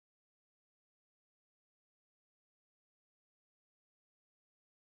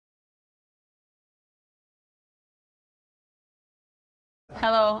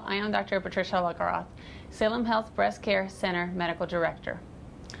Hello, I am Dr. Patricia Luckeroth, Salem Health Breast Care Center Medical Director.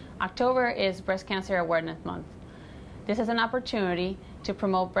 October is Breast Cancer Awareness Month. This is an opportunity to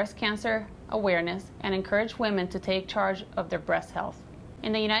promote breast cancer awareness and encourage women to take charge of their breast health.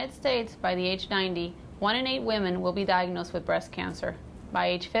 In the United States, by the age 90, 1 in 8 women will be diagnosed with breast cancer. By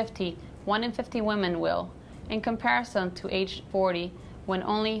age 50, 1 in 50 women will, in comparison to age 40, when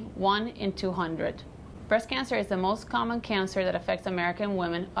only 1 in 200. Breast cancer is the most common cancer that affects American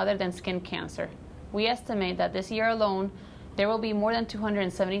women other than skin cancer. We estimate that this year alone, there will be more than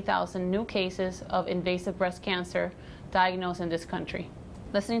 270,000 new cases of invasive breast cancer diagnosed in this country.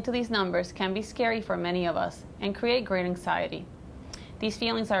 Listening to these numbers can be scary for many of us and create great anxiety. These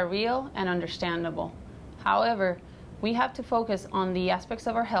feelings are real and understandable. However, we have to focus on the aspects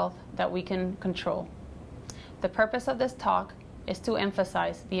of our health that we can control. The purpose of this talk is to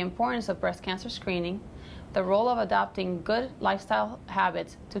emphasize the importance of breast cancer screening, the role of adopting good lifestyle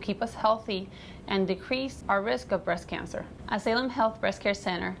habits to keep us healthy and decrease our risk of breast cancer. At Salem Health Breast Care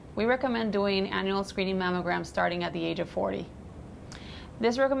Center, we recommend doing annual screening mammograms starting at the age of 40.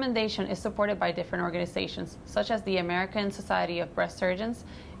 This recommendation is supported by different organizations, such as the American Society of Breast Surgeons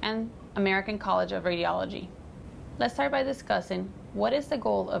and American College of Radiology. Let's start by discussing what is the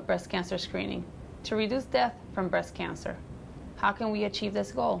goal of breast cancer screening: to reduce death from breast cancer. How can we achieve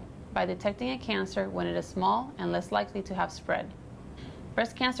this goal? By detecting a cancer when it is small and less likely to have spread.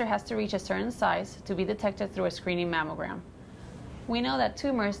 Breast cancer has to reach a certain size to be detected through a screening mammogram. We know that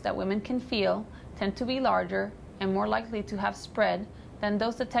tumors that women can feel tend to be larger and more likely to have spread than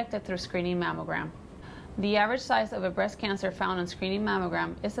those detected through screening mammogram. The average size of a breast cancer found on screening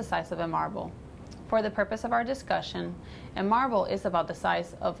mammogram is the size of a marble. For the purpose of our discussion, a marble is about the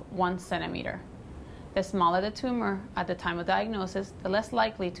size of 1 centimeter. The smaller the tumor at the time of diagnosis, the less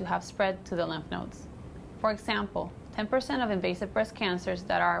likely to have spread to the lymph nodes. For example, 10% of invasive breast cancers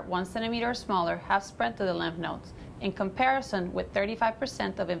that are 1 centimeter or smaller have spread to the lymph nodes, in comparison with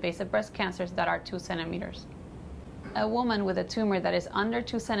 35% of invasive breast cancers that are 2 centimeters. A woman with a tumor that is under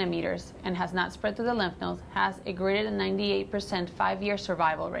 2 centimeters and has not spread to the lymph nodes has a greater than 98% 5-year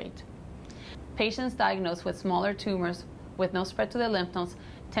survival rate. Patients diagnosed with smaller tumors with no spread to the lymph nodes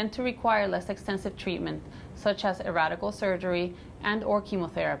tend to require less extensive treatment, such as a radical surgery and/or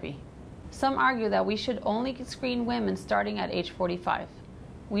chemotherapy. Some argue that we should only screen women starting at age 45.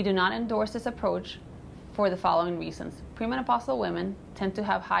 We do not endorse this approach for the following reasons. Premenopausal women tend to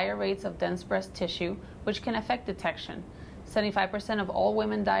have higher rates of dense breast tissue, which can affect detection. 75% of all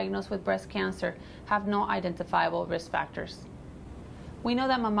women diagnosed with breast cancer have no identifiable risk factors. We know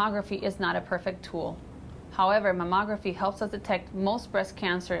that mammography is not a perfect tool. However, mammography helps us detect most breast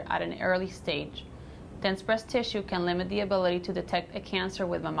cancer at an early stage. Dense breast tissue can limit the ability to detect a cancer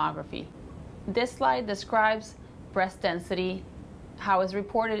with mammography. This slide describes breast density, how it's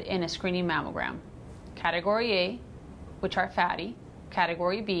reported in a screening mammogram. Category A, which are fatty.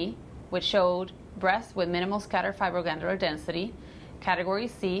 Category B, which showed breasts with minimal scattered fibroglandular density. Category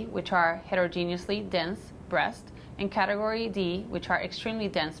C, which are heterogeneously dense breast. And Category D, which are extremely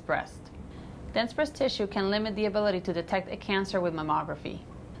dense breast. Dense breast tissue can limit the ability to detect a cancer with mammography.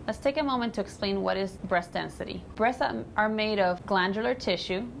 Let's take a moment to explain what is breast density. Breasts are made of glandular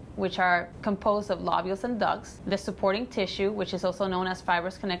tissue, which are composed of lobules and ducts, the supporting tissue, which is also known as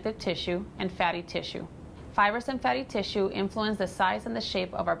fibrous connective tissue, and fatty tissue. Fibers and fatty tissue influence the size and the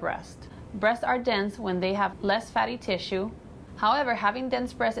shape of our breast. Breasts are dense when they have less fatty tissue. However, having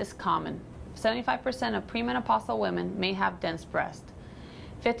dense breasts is common. 75% of premenopausal women may have dense breast.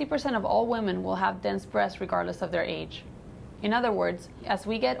 50% of all women will have dense breasts regardless of their age. In other words, as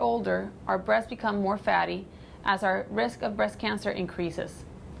we get older, our breasts become more fatty as our risk of breast cancer increases.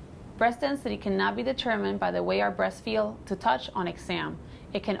 Breast density cannot be determined by the way our breasts feel to touch on exam.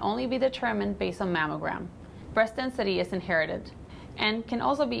 It can only be determined based on mammogram. Breast density is inherited and can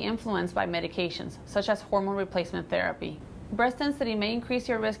also be influenced by medications, such as hormone replacement therapy. Breast density may increase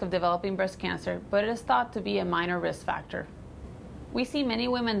your risk of developing breast cancer, but it is thought to be a minor risk factor. We see many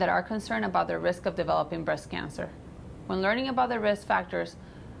women that are concerned about their risk of developing breast cancer. When learning about the risk factors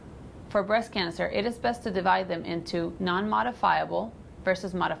for breast cancer, it is best to divide them into non-modifiable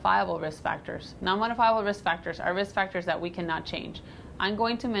versus modifiable risk factors. Non-modifiable risk factors are risk factors that we cannot change. I'm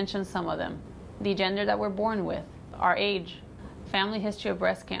going to mention some of them. The gender that we're born with, our age, family history of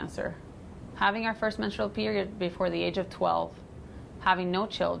breast cancer, having our first menstrual period before the age of 12, having no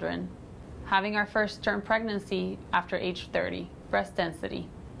children, having our first term pregnancy after age 30, breast density.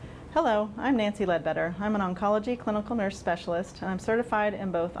 Hello, I'm Nancy Ledbetter. I'm an oncology clinical nurse specialist, and I'm certified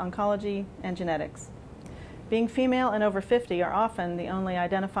in both oncology and genetics. Being female and over 50 are often the only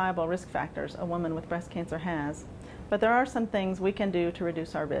identifiable risk factors a woman with breast cancer has. but there are some things we can do to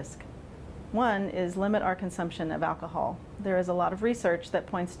reduce our risk. One is limit our consumption of alcohol. There is a lot of research that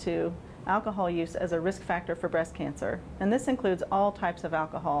points to alcohol use as a risk factor for breast cancer, and this includes all types of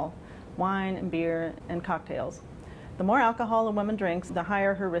alcohol, wine and beer and cocktails. The more alcohol a woman drinks, the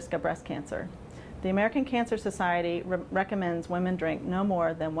higher her risk of breast cancer. The American Cancer Society recommends women drink no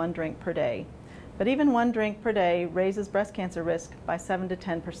more than 1 drink per day, but even 1 drink per day raises breast cancer risk by 7 to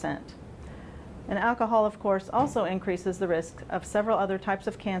 10%. And alcohol, of course, also increases the risk of several other types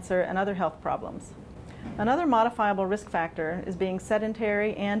of cancer and other health problems. Another modifiable risk factor is being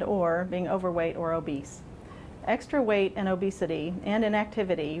sedentary and/or being overweight or obese. Extra weight and obesity and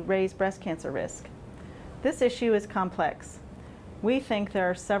inactivity raise breast cancer risk. This issue is complex. We think there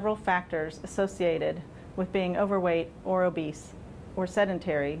are several factors associated with being overweight or obese or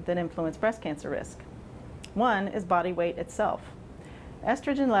sedentary that influence breast cancer risk. One is body weight itself.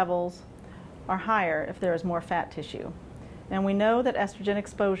 Estrogen levels are higher if there is more fat tissue, and we know that estrogen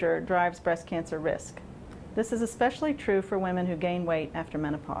exposure drives breast cancer risk. This is especially true for women who gain weight after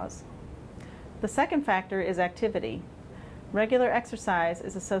menopause. The second factor is activity. Regular exercise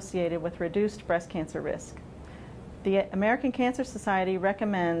is associated with reduced breast cancer risk. The American Cancer Society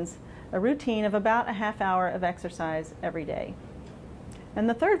recommends a routine of about a half hour of exercise every day. And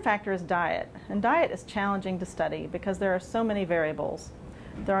the third factor is diet. And diet is challenging to study because there are so many variables.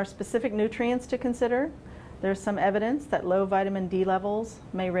 There are specific nutrients to consider. There's some evidence that low vitamin D levels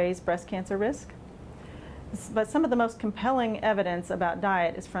may raise breast cancer risk. But some of the most compelling evidence about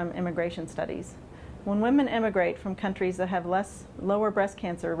diet is from immigration studies. When women immigrate from countries that have lower breast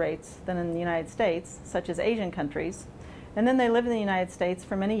cancer rates than in the United States, such as Asian countries, and then they live in the United States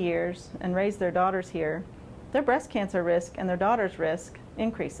for many years and raise their daughters here, their breast cancer risk and their daughter's risk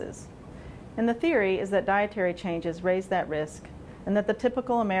increases. And the theory is that dietary changes raise that risk, and that the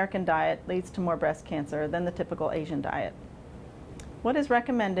typical American diet leads to more breast cancer than the typical Asian diet. What is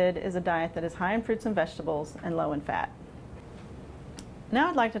recommended is a diet that is high in fruits and vegetables and low in fat. Now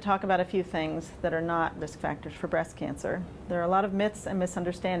I'd like to talk about a few things that are not risk factors for breast cancer. There are a lot of myths and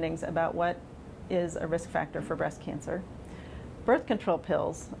misunderstandings about what is a risk factor for breast cancer. Birth control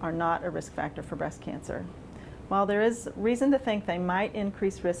pills are not a risk factor for breast cancer. While there is reason to think they might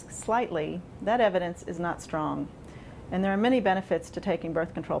increase risk slightly, that evidence is not strong. And there are many benefits to taking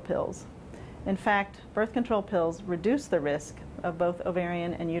birth control pills. In fact, birth control pills reduce the risk of both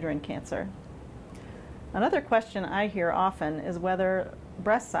ovarian and uterine cancer. Another question I hear often is whether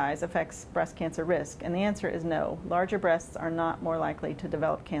breast size affects breast cancer risk, and the answer is no. Larger breasts are not more likely to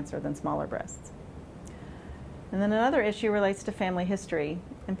develop cancer than smaller breasts. And then another issue relates to family history,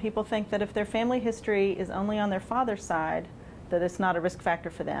 and people think that if their family history is only on their father's side, that it's not a risk factor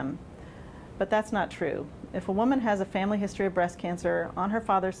for them. But that's not true. If a woman has a family history of breast cancer on her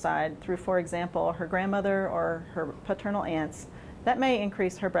father's side through, for example, her grandmother or her paternal aunts, that may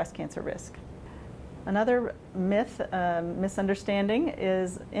increase her breast cancer risk. Another myth, misunderstanding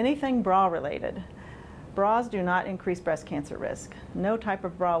is anything bra related. Bras do not increase breast cancer risk. No type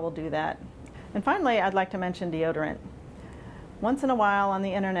of bra will do that. And finally, I'd like to mention deodorant. Once in a while on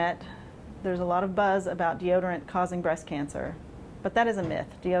the internet, there's a lot of buzz about deodorant causing breast cancer. But that is a myth.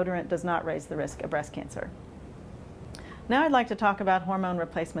 Deodorant does not raise the risk of breast cancer. Now I'd like to talk about hormone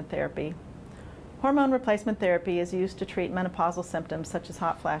replacement therapy. Hormone replacement therapy is used to treat menopausal symptoms such as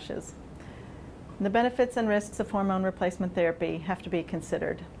hot flashes. The benefits and risks of hormone replacement therapy have to be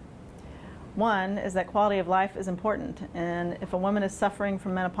considered. One is that quality of life is important, and if a woman is suffering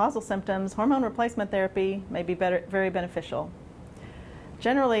from menopausal symptoms, hormone replacement therapy may be very beneficial.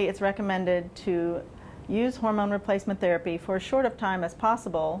 Generally, it's recommended to use hormone replacement therapy for as short of time as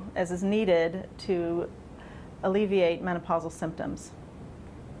possible as is needed to alleviate menopausal symptoms.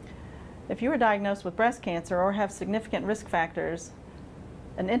 If you are diagnosed with breast cancer or have significant risk factors,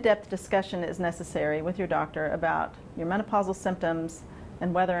 an in-depth discussion is necessary with your doctor about your menopausal symptoms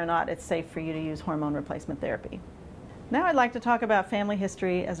and whether or not it's safe for you to use hormone replacement therapy. Now I'd like to talk about family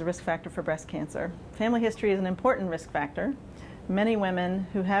history as a risk factor for breast cancer. Family history is an important risk factor. Many women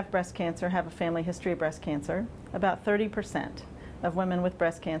who have breast cancer have a family history of breast cancer. About 30% of women with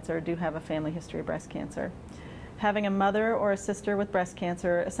breast cancer do have a family history of breast cancer. Having a mother or a sister with breast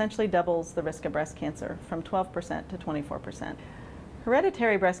cancer essentially doubles the risk of breast cancer from 12% to 24%.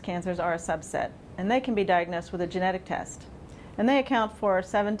 Hereditary breast cancers are a subset, and they can be diagnosed with a genetic test, and they account for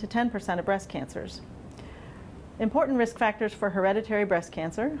 7 to 10% of breast cancers. Important risk factors for hereditary breast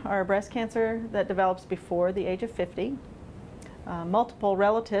cancer are breast cancer that develops before the age of 50, multiple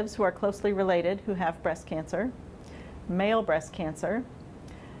relatives who are closely related who have breast cancer, male breast cancer,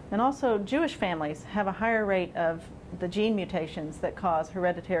 and also Jewish families have a higher rate of the gene mutations that cause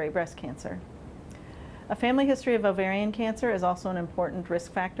hereditary breast cancer. A family history of ovarian cancer is also an important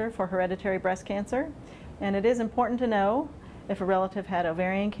risk factor for hereditary breast cancer, and it is important to know if a relative had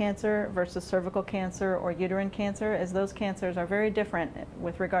ovarian cancer versus cervical cancer or uterine cancer, as those cancers are very different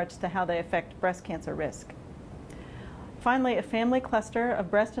with regards to how they affect breast cancer risk. Finally, a family cluster of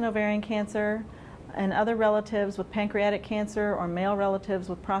breast and ovarian cancer and other relatives with pancreatic cancer or male relatives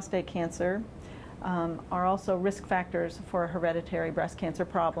with prostate cancer are also risk factors for a hereditary breast cancer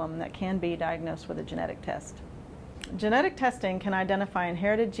problem that can be diagnosed with a genetic test. Genetic testing can identify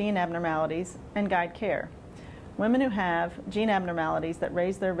inherited gene abnormalities and guide care. Women who have gene abnormalities that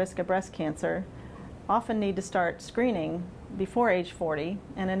raise their risk of breast cancer often need to start screening before age 40,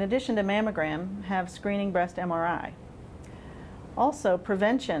 and in addition to mammogram, have screening breast MRI. Also,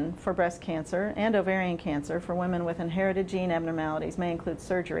 prevention for breast cancer and ovarian cancer for women with inherited gene abnormalities may include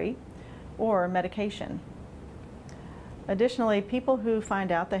surgery or medication. Additionally, people who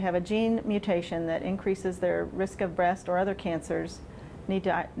find out they have a gene mutation that increases their risk of breast or other cancers need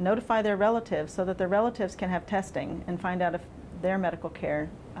to notify their relatives so that their relatives can have testing and find out if their medical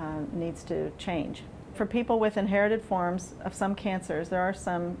care needs to change. For people with inherited forms of some cancers, there are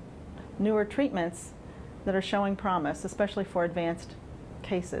some newer treatments that are showing promise, especially for advanced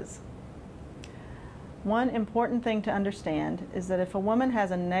cases. One important thing to understand is that if a woman has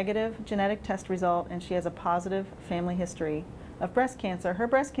a negative genetic test result and she has a positive family history of breast cancer, her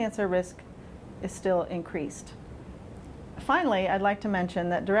breast cancer risk is still increased. Finally, I'd like to mention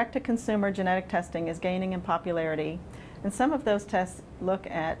that direct-to-consumer genetic testing is gaining in popularity, and some of those tests look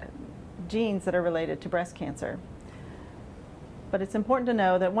at genes that are related to breast cancer. But it's important to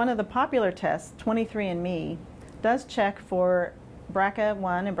know that one of the popular tests, 23andMe, does check for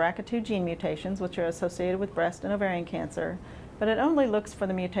BRCA1 and BRCA2 gene mutations, which are associated with breast and ovarian cancer, but it only looks for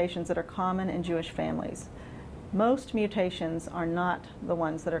the mutations that are common in Jewish families. Most mutations are not the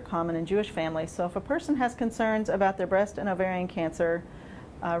ones that are common in Jewish families, so if a person has concerns about their breast and ovarian cancer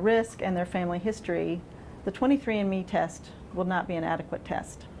risk and their family history, the 23andMe test will not be an adequate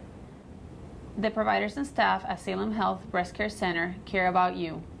test. The providers and staff at Salem Health Breast Care Center care about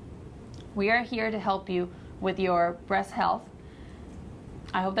you. We are here to help you with your breast health.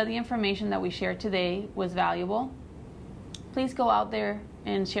 I hope that the information that we shared today was valuable. Please go out there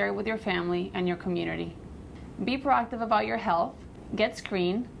and share it with your family and your community. Be proactive about your health. Get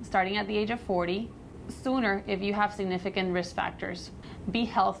screened starting at the age of 40, sooner if you have significant risk factors. Be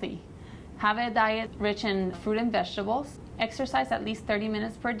healthy. Have a diet rich in fruit and vegetables. Exercise at least 30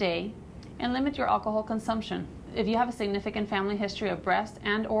 minutes per day, and limit your alcohol consumption. If you have a significant family history of breast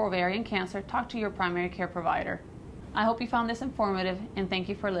and/or ovarian cancer, talk to your primary care provider. I hope you found this informative, and thank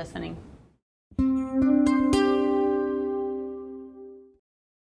you for listening.